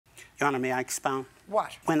Your Honor, may I expound?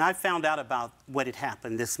 What? When I found out about what had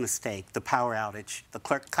happened, this mistake, the power outage, the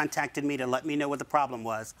clerk contacted me to let me know what the problem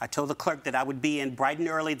was. I told the clerk that I would be in bright and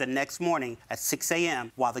early the next morning at 6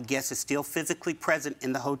 a.m. while the guest is still physically present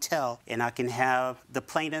in the hotel, and I can have the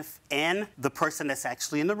plaintiff and the person that's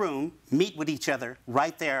actually in the room meet with each other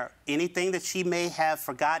right there. Anything that she may have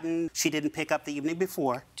forgotten, she didn't pick up the evening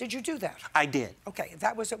before. Did you do that? I did. Okay,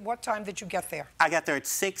 that was at what time did you get there? I got there at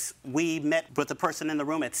 6. We met with the person in the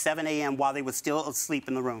room at 7 a.m. while they were still asleep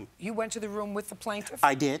in the room. You went to the room with the plaintiff?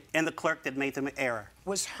 I did, and the clerk that made the error.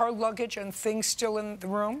 Was her luggage and things still in the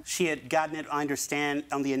room? She had gotten it, I understand,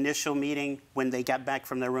 on the initial meeting when they got back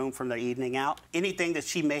from their room from their evening out. Anything that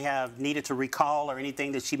she may have needed to recall or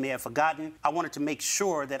anything that she may have forgotten, I wanted to make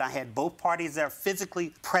sure that I had both parties there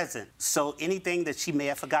physically present. So anything that she may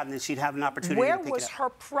have forgotten, that she'd have an opportunity to pick it up. Where was her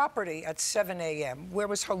property at 7 a.m.? Where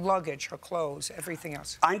was her luggage, her clothes, everything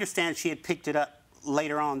else? I understand she had picked it up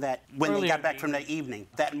later on that when they got back from that evening.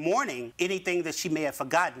 That morning, anything that she may have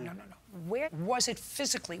forgotten. No. Where was it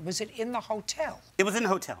physically? Was it in the hotel? It was in the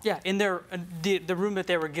hotel. Yeah, in their the room that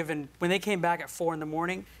they were given. When they came back at 4 in the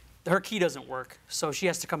morning, her key doesn't work, so she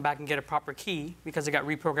has to come back and get a proper key because it got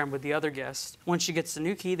reprogrammed with the other guest. Once she gets the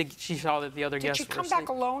new key, she saw that the other guests were asleep. Did she come back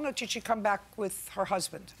alone, or did she come back with her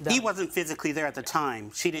husband? He wasn't physically there at the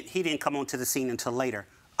time. He didn't come onto the scene until later.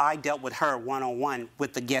 I dealt with her one-on-one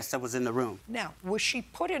with the guest that was in the room. Now, was she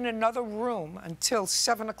put in another room until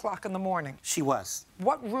 7 o'clock in the morning? She was.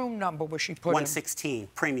 What room number was she put 116,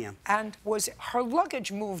 premium. And was her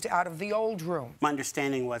luggage moved out of the old room? My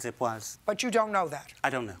understanding was it was. But you don't know that? I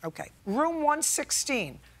don't know. Okay. Room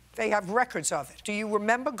 116, they have records of it. Do you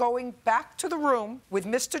remember going back to the room with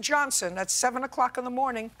Mr. Johnson at 7 o'clock in the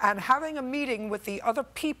morning and having a meeting with the other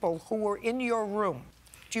people who were in your room?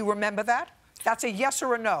 Do you remember that? That's a yes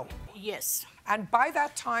or a no? Yes. And by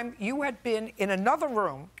that time, you had been in another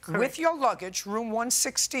room with your luggage, room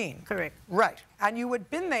 116. Correct. Right. And you had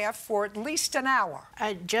been there for at least an hour.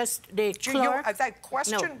 The clerk... that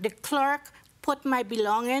question? No, the clerk put my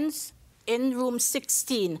belongings in room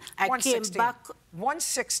 16. I came back...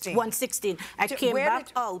 116. 116. I came back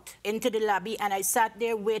out into the lobby and I sat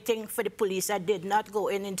there waiting for the police. I did not go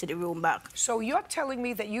into the room back. So you're telling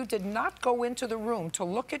me that you did not go into the room to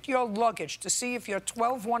look at your luggage to see if your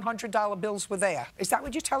 12 $100 bills were there? Is that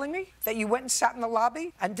what you're telling me? That you went and sat in the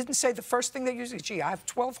lobby and didn't say the first thing that you said, gee, I have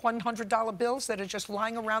 12 $100 bills that are just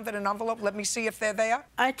lying around in an envelope. Let me see if they're there?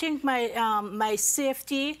 I think my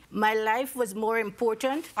safety, my life was more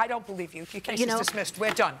important. I don't believe you. Your case is dismissed.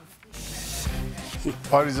 We're done.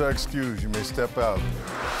 Parties are excused. You may step out.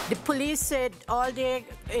 The police said all they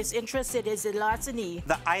is interested is the larceny.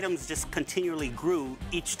 The items just continually grew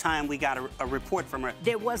each time we got a report from her.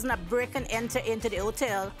 There wasn't a break and enter into the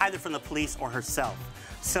hotel. Either from the police or herself.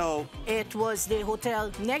 So... It was the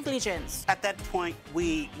hotel negligence. At that point,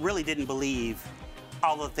 we really didn't believe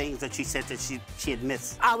all the things that she said that she had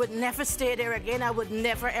missed. I would never stay there again. I would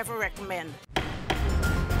never, ever recommend.